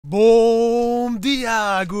Bom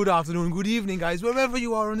dia! Good afternoon, good evening guys, wherever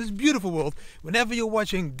you are in this beautiful world, whenever you're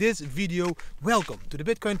watching this video, welcome to the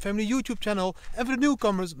Bitcoin Family YouTube channel. And for the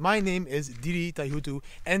newcomers, my name is Didi Taihuttu,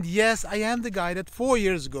 and yes, I am the guy that 4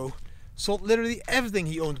 years ago sold literally everything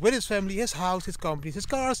he owned with his family, his house, his companies, his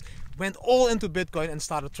cars, went all into Bitcoin and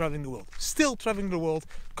started traveling the world. Still traveling the world,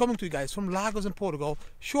 coming to you guys from Lagos in Portugal.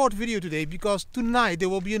 Short video today because tonight there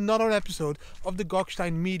will be another episode of the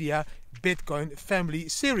Gokhstein Media Bitcoin Family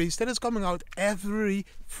series that is coming out every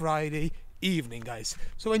Friday evening, guys.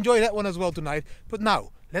 So enjoy that one as well tonight. But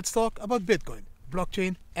now, let's talk about Bitcoin,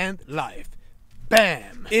 blockchain and life.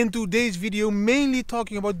 Bam! In today's video, mainly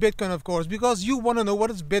talking about Bitcoin, of course, because you want to know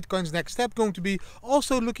what is Bitcoin's next step going to be.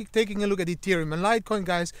 Also taking a look at Ethereum and Litecoin,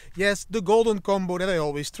 guys. Yes, the golden combo that I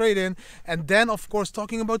always trade in. And then, of course,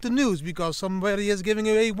 talking about the news, because somebody is giving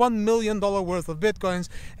away $1 million worth of Bitcoins,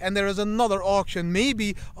 and there is another auction,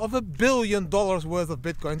 maybe of $1 billion worth of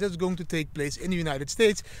Bitcoins that's going to take place in the United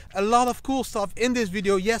States. A lot of cool stuff in this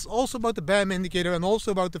video. Yes, also about the BAM indicator and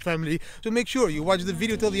also about the family. So make sure you watch the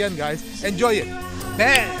video till the end, guys. Enjoy it.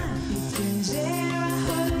 Bam!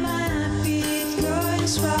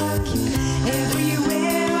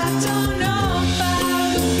 Everywhere, I don't know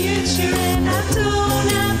about the future, and I don't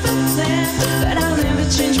have a plan, but I'll never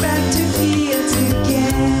change back to fiat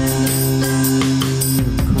again.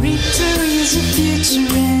 Crypto is the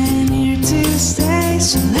future and here to stay,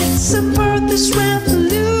 so let's support this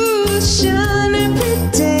revolution every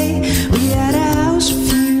day. We had a house, a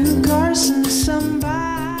few cars and some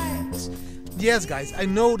bikes. Yes guys, I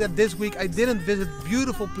know that this week I didn't visit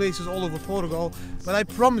beautiful places all over Portugal, but I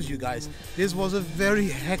promise you guys, this was a very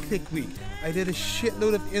hectic week. I did a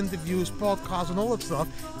shitload of interviews, podcasts and all that stuff,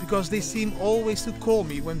 because they seem always to call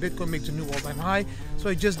me when Bitcoin makes a new all-time high,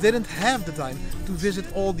 so I just didn't have the time to visit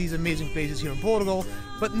all these amazing places here in Portugal.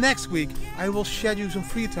 But next week I will schedule some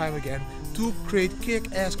free time again to create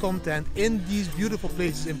kick-ass content in these beautiful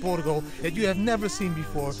places in Portugal that you have never seen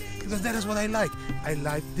before, because that is what I like. I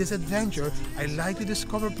like this adventure, I like to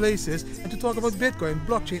discover places and to talk about Bitcoin,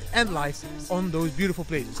 blockchain and life on those beautiful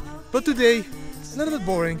places. But today, a little bit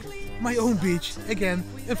boring, my own beach again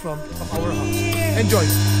in front of our house. Enjoy!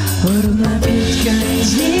 Hodl my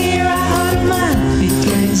Bitcoins here, I hodl my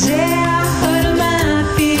Bitcoins there, I hodl my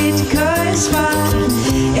Bitcoins far.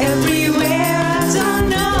 Everywhere, I don't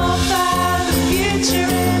know about the future,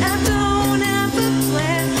 and I don't have a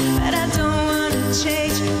plan, but I don't want to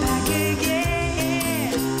change back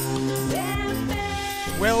again. Bam,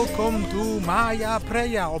 bam. Welcome to Maya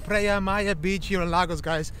Praia, or Praia Maya Beach here in Lagos,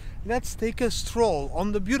 guys. Let's take a stroll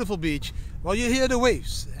on the beautiful beach while you hear the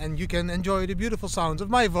waves and you can enjoy the beautiful sounds of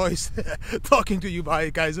my voice talking to you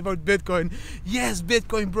guys about Bitcoin. Yes,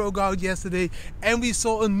 Bitcoin broke out yesterday and we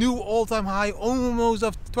saw a new all-time high almost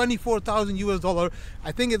of 24,000 US dollar.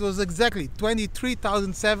 I think it was exactly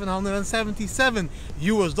 23,777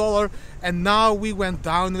 US dollar, and now we went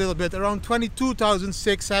down a little bit around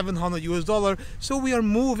 22,600-700 US dollar. So we are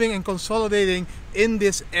moving and consolidating in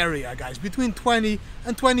this area, guys, between 20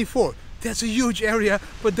 and 24. That's a huge area,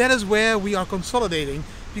 but that is where we are consolidating,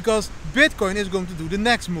 because Bitcoin is going to do the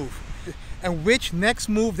next move. And which next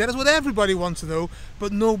move? That is what everybody wants to know,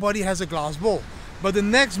 but nobody has a glass ball. But the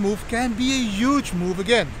next move can be a huge move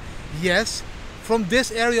again. Yes, from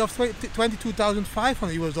this area of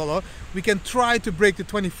 22,500 US dollar, we can try to break the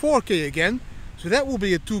 24K again. So that will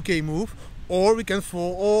be a 2K move, or we can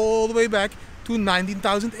fall all the way back to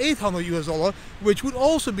 19,800 US dollar, which would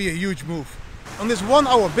also be a huge move. On this 1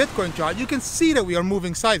 hour Bitcoin chart, you can see that we are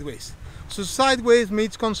moving sideways. So sideways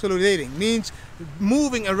means consolidating, means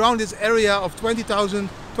moving around this area of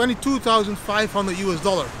 22,500 US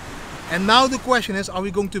dollar. And now the question is, are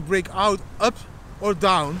we going to break out up or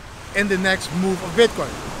down in the next move of Bitcoin?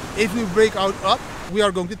 If we break out up, we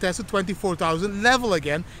are going to test the 24,000 level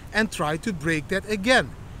again and try to break that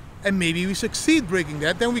again. And maybe we succeed breaking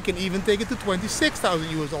that, then we can even take it to 26,000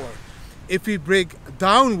 US dollar. If we break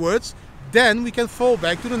downwards, then we can fall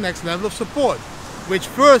back to the next level of support, which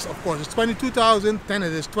first, of course, is 22,000, then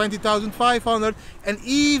it is 20,500, and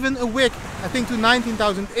even a wick, I think, to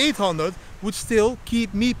 19,800 would still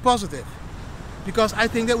keep me positive, because I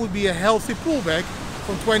think that would be a healthy pullback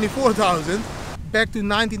from 24,000 back to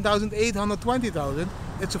 19,800, 20,000.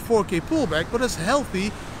 It's a 4K pullback, but it's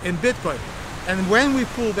healthy in Bitcoin. And when we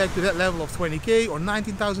pull back to that level of 20K or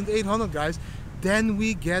 19,800, guys, then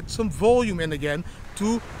we get some volume in again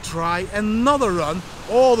to try another run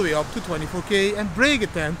all the way up to 24K and break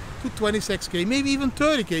it then to 26K, maybe even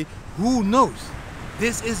 30K, who knows?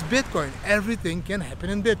 This is Bitcoin. Everything can happen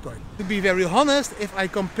in Bitcoin. To be very honest, if I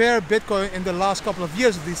compare Bitcoin in the last couple of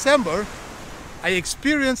years of December I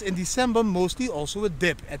experienced in December mostly also a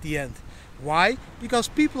dip at the end. Why? Because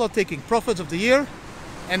people are taking profits of the year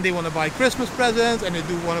and they want to buy Christmas presents and they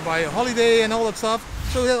do want to buy a holiday and all that stuff.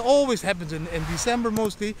 So that always happens in December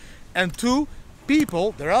mostly. And two,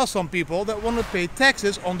 there are some people that want to pay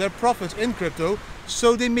taxes on their profits in crypto,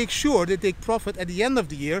 so they make sure they take profit at the end of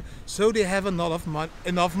the year, so they have enough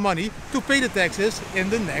money to pay the taxes in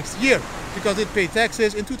the next year, because they pay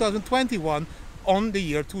taxes in 2021 on the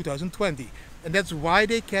year 2020, and that's why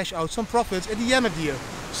they cash out some profits at the end of the year.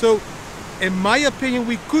 So in my opinion,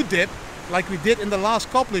 we could dip like we did in the last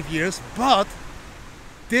couple of years, but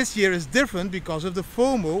this year is different because of the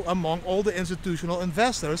FOMO among all the institutional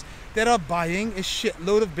investors that are buying a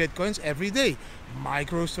shitload of Bitcoins every day.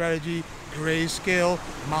 MicroStrategy, Grayscale,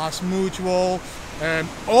 Mass Mutual,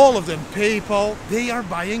 all of them, PayPal, they are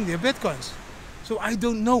buying their Bitcoins. So I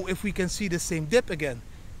don't know if we can see the same dip again.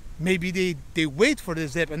 Maybe they wait for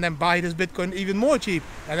this dip and then buy this Bitcoin even more cheap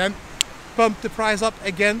and then pump the price up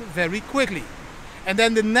again very quickly. And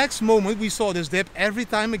then the next moment we saw this dip every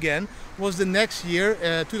time again was the next year,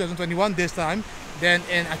 2021 this time. Then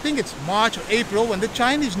in, I think it's March or April, when the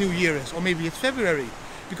Chinese New Year is, or maybe it's February.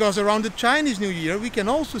 Because around the Chinese New Year we can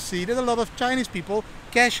also see that a lot of Chinese people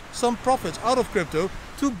cash some profits out of crypto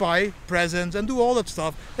to buy presents and do all that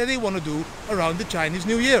stuff that they want to do around the Chinese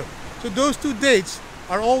New Year. So those two dates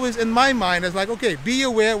are always in my mind as like, okay, be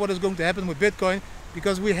aware what is going to happen with Bitcoin,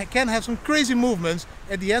 because we can have some crazy movements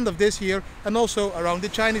at the end of this year and also around the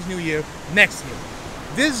Chinese New Year next year.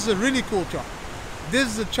 This is a really cool chart. This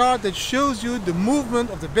is a chart that shows you the movement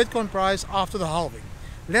of the Bitcoin price after the halving.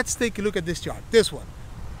 Let's take a look at this chart, this one.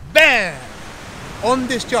 Bam! On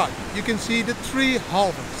this chart, you can see the three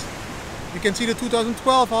halvings. You can see the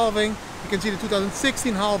 2012 halving, you can see the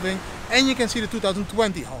 2016 halving, and you can see the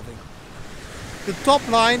 2020 halving. The top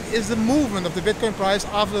line is the movement of the Bitcoin price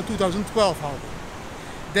after the 2012 halving.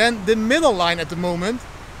 Then the middle line at the moment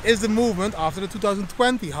is the movement after the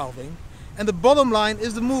 2020 halving, and the bottom line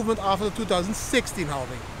is the movement after the 2016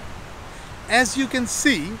 halving. As you can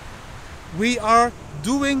see, we are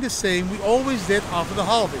doing the same we always did after the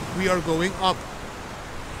halving. We are going up.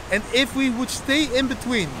 And if we would stay in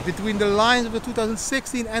between the lines of the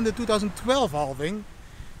 2016 and the 2012 halving,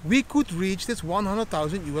 we could reach this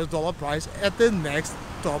 100,000 US dollar price at the next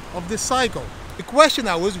top of this cycle. The question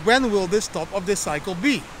now is, when will this top of this cycle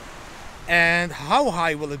be? And how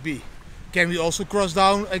high will it be? Can we also cross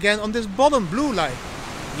down again on this bottom blue line?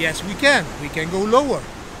 Yes, we can. We can go lower.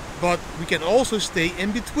 But we can also stay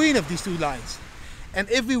in between of these two lines. And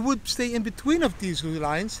if we would stay in between of these two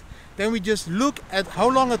lines, then we just look at how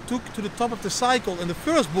long it took to the top of the cycle in the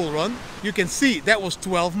first bull run. You can see that was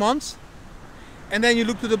 12 months. And then you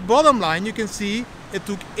look to the bottom line, you can see it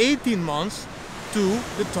took 18 months to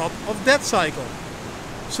the top of that cycle.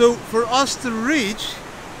 So for us to reach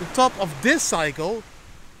the top of this cycle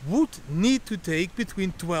would need to take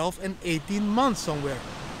between 12 and 18 months somewhere.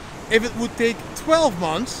 If it would take 12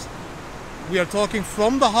 months, we are talking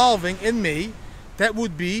from the halving in May, that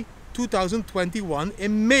would be 2021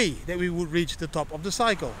 in May that we would reach the top of the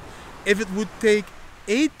cycle. If it would take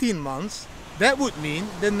 18 months, that would mean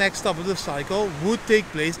the next top of the cycle would take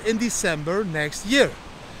place in December next year.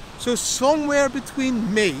 So somewhere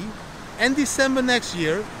between May and December next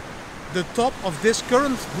year, the top of this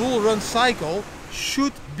current bull run cycle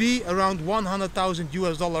should be around 100,000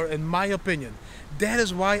 US dollar in my opinion. That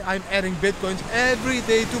is why I'm adding Bitcoins every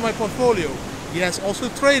day to my portfolio. Yes, also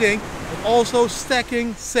trading, but also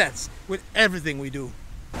stacking sets with everything we do.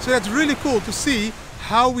 So that's really cool to see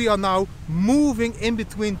how we are now moving in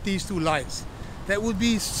between these two lines. That would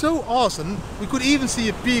be so awesome. We could even see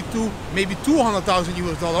a peak to maybe 200,000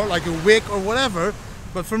 US dollar, like a wick or whatever.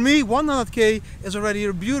 But for me, 100k is already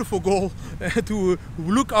a beautiful goal to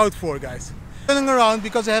look out for, guys. Turning around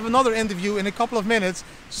because I have another interview in a couple of minutes,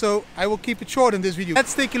 so I will keep it short in this video.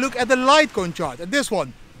 Let's take a look at the Litecoin chart, at this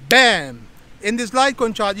one. Bam! In this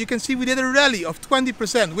Litecoin chart, you can see we did a rally of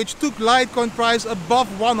 20%, which took Litecoin price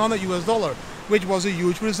above 100 US dollar, which was a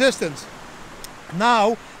huge resistance.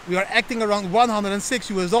 Now we are acting around 106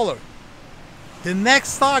 US dollar. The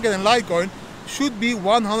next target in Litecoin should be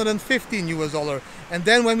 115 US dollar. And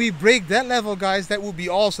then when we break that level, guys, that would be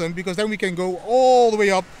awesome, because then we can go all the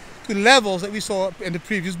way up to levels that we saw in the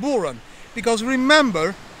previous bull run. Because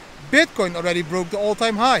remember, Bitcoin already broke the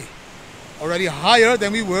all-time high, already higher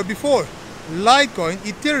than we were before. Litecoin,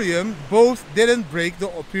 Ethereum, both didn't break the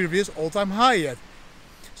previous all-time high yet.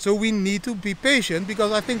 So we need to be patient,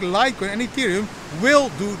 because I think Litecoin and Ethereum will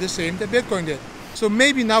do the same that Bitcoin did. So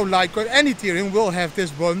maybe now Litecoin and Ethereum will have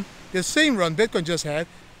this same run Bitcoin just had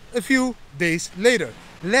a few days later.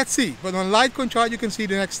 Let's see. But on Litecoin chart you can see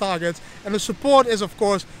the next targets, and the support is of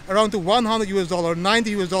course around the 100 US dollar,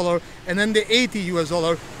 90 US dollar, and then the 80 US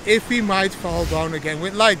dollar if we might fall down again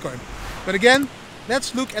with Litecoin. But again,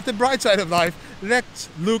 let's look at the bright side of life. Let's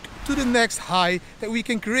look to the next high that we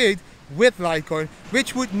can create with Litecoin,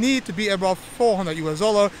 which would need to be above 400 US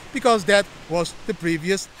dollar because that was the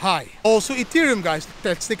previous high. Also Ethereum, guys.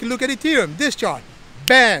 Let's take a look at Ethereum. This chart.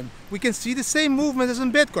 Bam! We can see the same movement as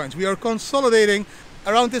in Bitcoins. We are consolidating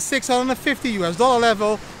around the 650 US dollar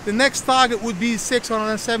level. The next target would be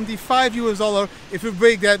 675 US dollar. If we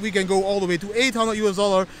break that, we can go all the way to 800 US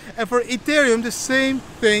dollar. And for Ethereum, the same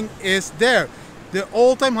thing is there. The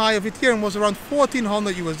all-time high of Ethereum was around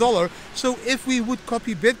 1400 US dollar. So if we would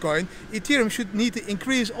copy Bitcoin, Ethereum should need to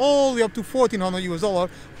increase all the way up to 1400 US dollar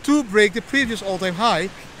to break the previous all-time high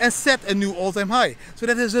and set a new all-time high. So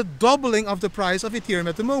that is a doubling of the price of Ethereum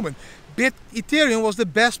at the moment. Ethereum was the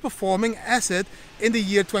best performing asset in the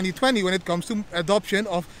year 2020 when it comes to adoption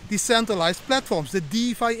of decentralized platforms. The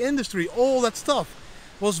DeFi industry, all that stuff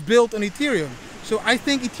was built on Ethereum. So I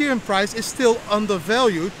think Ethereum price is still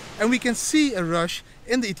undervalued, and we can see a rush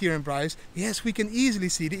in the Ethereum price. Yes, we can easily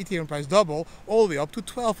see the Ethereum price double all the way up to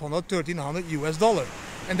 1200, 1300 US dollar,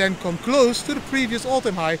 and then come close to the previous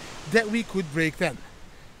all-time high that we could break then.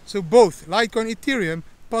 So both Litecoin, Ethereum,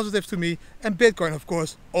 positive to me, and Bitcoin, of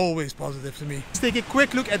course, always positive to me. Let's take a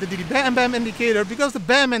quick look at the Didi Bam Bam indicator, because the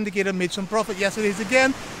BAM indicator made some profit yesterday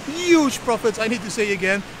again. Huge profits, I need to say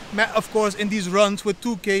again. Of course, in these runs with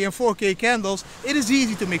 2K and 4K candles, it is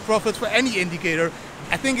easy to make profits for any indicator.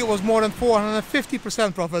 I think it was more than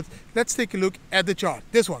 450% profit. Let's take a look at the chart.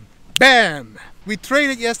 This one. Bam! We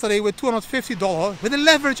traded yesterday with $250 with a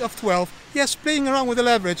leverage of 12. Yes, playing around with the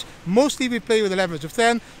leverage. Mostly we play with a leverage of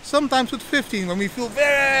 10, sometimes with 15 when we feel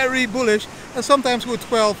very bullish, and sometimes with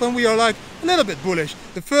 12 when we are like a little bit bullish.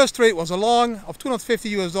 The first trade was a long of 250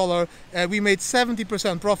 US dollar. We made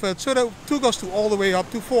 70% profit, so that took us to all the way up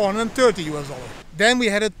to 430 US dollar. Then we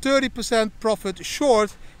had a 30% profit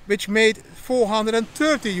short, which made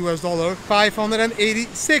 430 US dollar,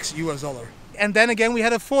 586 US dollar. And then again we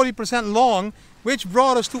had a 40% long, which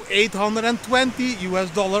brought us to 820 US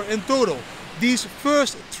dollar in total. These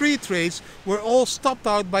first three trades were all stopped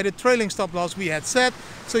out by the trailing stop loss we had set.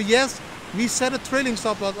 So yes, we set a trailing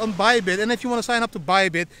stop loss on Bybit, and if you want to sign up to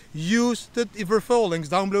Bybit, use the referral links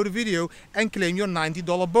down below the video and claim your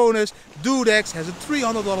 $90 bonus. Dudex has a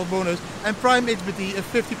 $300 bonus, and Prime HBT a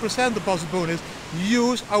 50% deposit bonus.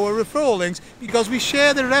 Use our referral links because we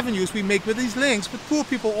share the revenues we make with these links with poor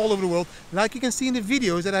people all over the world, like you can see in the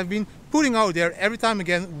videos that I've been putting out there every time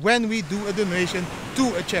again when we do a donation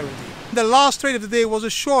to a charity. The last trade of the day was a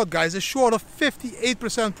short, guys, a short of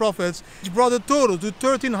 58% profits, which brought the total to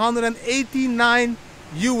 1,389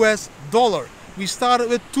 US dollar. We started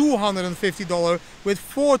with $250 with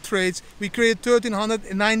 4 trades. We created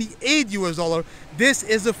 1,398 US dollar. This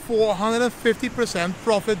is a 450%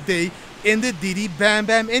 profit day in the Didi Bam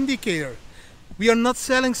Bam indicator. We are not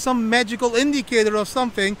selling some magical indicator or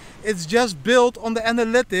something. It's just built on the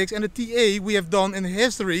analytics and the TA we have done in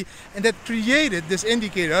history, and that created this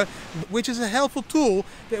indicator, which is a helpful tool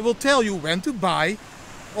that will tell you when to buy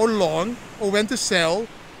or long, or when to sell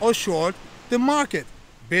or short the market.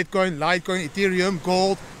 Bitcoin, Litecoin, Ethereum,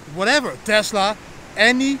 gold, whatever, Tesla,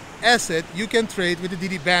 any asset you can trade with the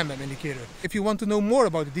Didi Bam Bam indicator. If you want to know more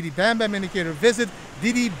about the Didi Bam Bam indicator, visit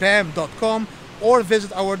didibam.com or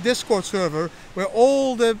visit our Discord server, where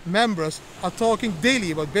all the members are talking daily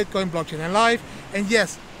about Bitcoin, blockchain and life, and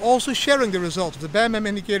yes, also sharing the results of the Bam Bam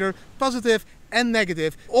indicator, positive and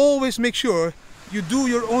negative. Always make sure you do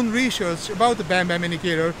your own research about the Bam Bam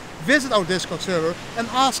indicator, visit our Discord server and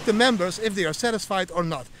ask the members if they are satisfied or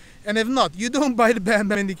not. And if not, you don't buy the Bam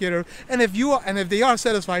Bam indicator, and if they are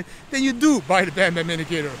satisfied, then you do buy the Bam Bam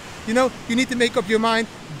indicator. You know, you need to make up your mind,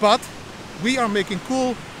 but we are making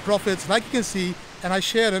cool profits like you can see, and I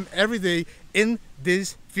share them every day in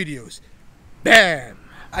these videos. Bam!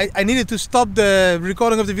 I needed to stop the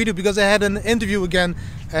recording of the video because I had an interview again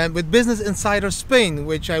with Business Insider Spain,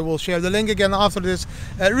 which I will share the link again after this.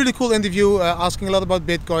 Really cool interview, asking a lot about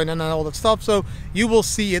Bitcoin and all that stuff, so you will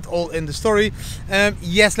see it all in the story.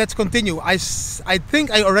 Yes, let's continue. I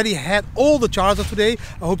think I already had all the charts of today.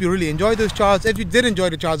 I hope you really enjoyed those charts. If you did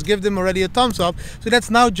enjoy the charts, give them already a thumbs up. So let's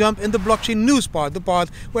now jump in the blockchain news part, the part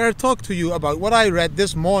where I talk to you about what I read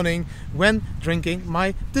this morning when drinking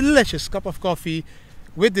my delicious cup of coffee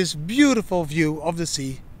with this beautiful view of the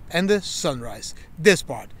sea and the sunrise. This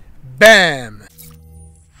part. Bam!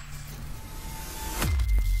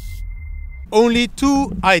 Only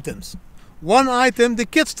 2 items. One item the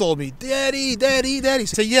kids told me, Daddy, Daddy, Daddy.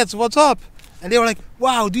 Say, yes, what's up? And they were like,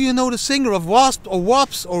 wow, do you know the singer of Wasp or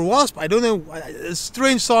Wasp or Wasp? I don't know, a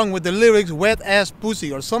strange song with the lyrics, wet ass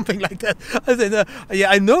pussy or something like that. I said,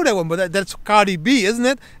 yeah, I know that one, but that's Cardi B, isn't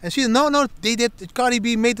it? And she said, no, they did. Cardi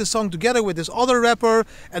B made the song together with this other rapper,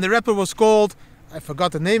 and the rapper was called, I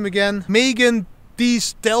forgot the name again, Megan T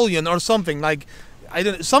Stallion or something like, I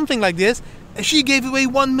don't know, something like this. And she gave away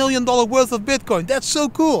 $1 million worth of Bitcoin. That's so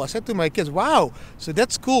cool. I said to my kids, wow, so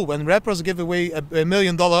that's cool when rappers give away $1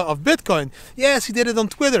 million of Bitcoin. Yes, he did it on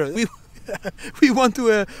Twitter. We want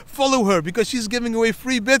to follow her because she's giving away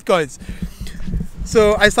free Bitcoins.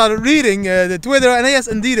 So I started reading the Twitter, and yes,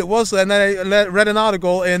 indeed it was. And I read an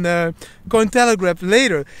article in Cointelegraph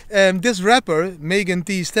later. This rapper, Megan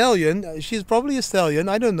T Stallion, she's probably a stallion,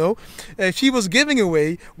 I don't know. She was giving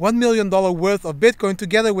away $1 million worth of Bitcoin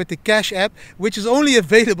together with the Cash App, which is only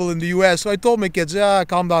available in the US. So I told my kids,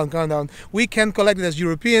 calm down. We can collect it as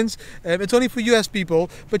Europeans. It's only for US people.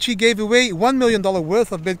 But she gave away $1 million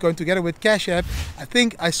worth of Bitcoin together with Cash App. I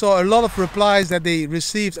think I saw a lot of replies that they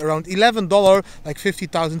received around $11, like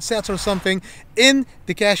 50,000 sats or something, in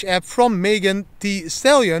the Cash App from Megan T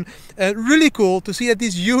Stallion. Really cool to see that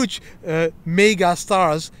these huge mega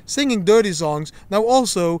stars singing dirty songs now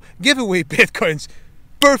also give away Bitcoins.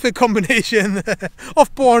 Perfect combination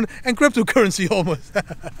of porn and cryptocurrency almost.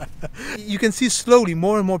 You can see slowly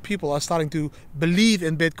more and more people are starting to believe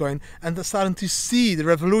in Bitcoin and they're starting to see the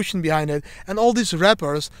revolution behind it. And all these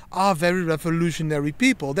rappers are very revolutionary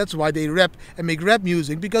people. That's why they rap and make rap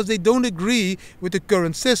music, because they don't agree with the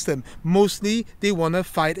current system. Mostly they want to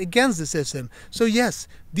fight against the system. So yes,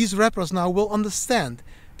 these rappers now will understand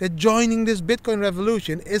that joining this Bitcoin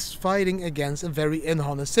revolution is fighting against a very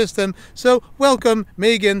inhonest system. So welcome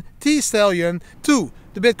Megan T Stallion to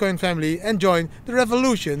the Bitcoin family and join the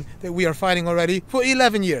revolution that we are fighting already for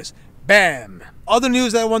 11 years. Bam! Other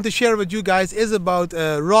news that I want to share with you guys is about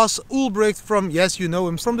Ross Ulbricht from, yes, you know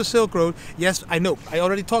him, from the Silk Road. Yes, I know, I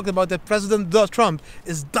already talked about that. President Trump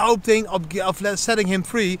is doubting of setting him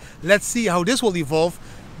free. Let's see how this will evolve.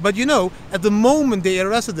 But you know, at the moment they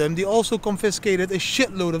arrested him, they also confiscated a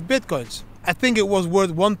shitload of Bitcoins. I think it was worth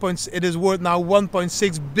it is worth now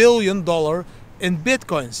 $1.6 billion in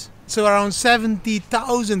Bitcoins. So around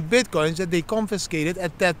 70,000 Bitcoins that they confiscated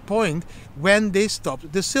at that point when they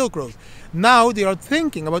stopped the Silk Road. Now they are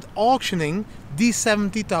thinking about auctioning these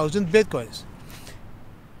 70,000 Bitcoins.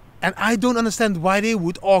 And I don't understand why they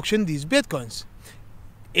would auction these Bitcoins.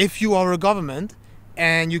 If you are a government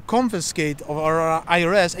and you confiscate, or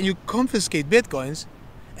IRS, and you confiscate Bitcoins,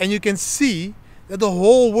 and you can see that the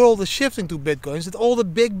whole world is shifting to Bitcoins, that all the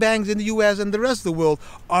big banks in the US and the rest of the world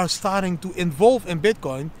are starting to involve in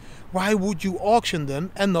Bitcoin, why would you auction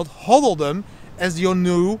them and not hodl them as your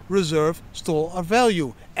new reserve store of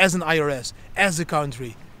value, as an IRS, as a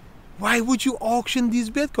country? Why would you auction these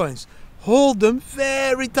Bitcoins? Hold them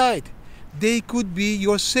very tight. They could be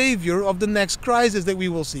your savior of the next crisis that we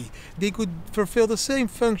will see. They could fulfill the same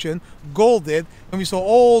function gold did when we saw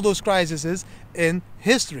all those crises in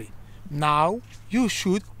history. Now you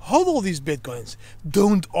should hodl these Bitcoins.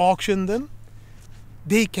 Don't auction them.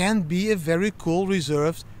 They can be a very cool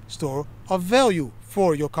reserve store of value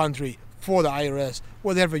for your country, for the IRS,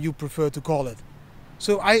 whatever you prefer to call it.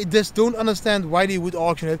 So I just don't understand why they would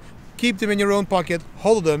auction it. Keep them in your own pocket,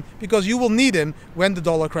 hold them, because you will need them when the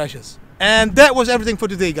dollar crashes. And that was everything for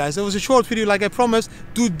today, guys. It was a short video like I promised.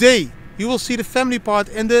 Today you will see the family part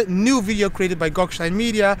in the new video created by Gokhstein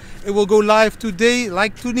Media. It will go live today,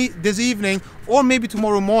 like this evening, or maybe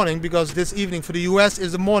tomorrow morning, because this evening for the US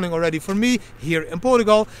is the morning already for me here in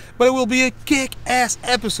Portugal. But it will be a kick-ass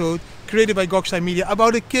episode created by Gokhstein Media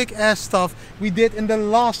about the kick-ass stuff we did in the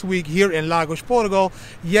last week here in Lagos, Portugal.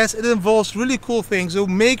 Yes, it involves really cool things, so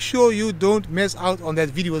make sure you don't miss out on that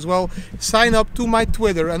video as well. Sign up to my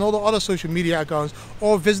Twitter and all the other social media accounts,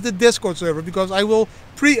 or visit the Discord server, because I will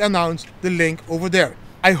pre-announce the link over there.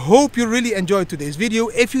 I hope you really enjoyed today's video.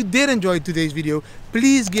 If you did enjoy today's video,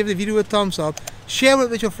 please give the video a thumbs up, share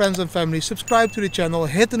it with your friends and family, subscribe to the channel,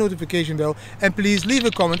 hit the notification bell, and please leave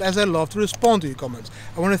a comment, as I love to respond to your comments.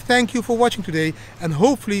 I want to thank you for watching today, and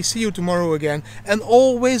hopefully see you tomorrow again. And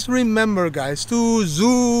always remember, guys, to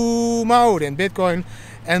zoom out in Bitcoin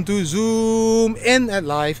and to zoom in at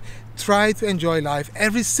life. Try to enjoy life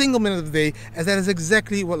every single minute of the day, as that is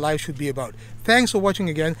exactly what life should be about. Thanks for watching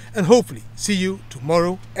again, and hopefully see you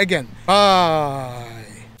tomorrow again. Bye.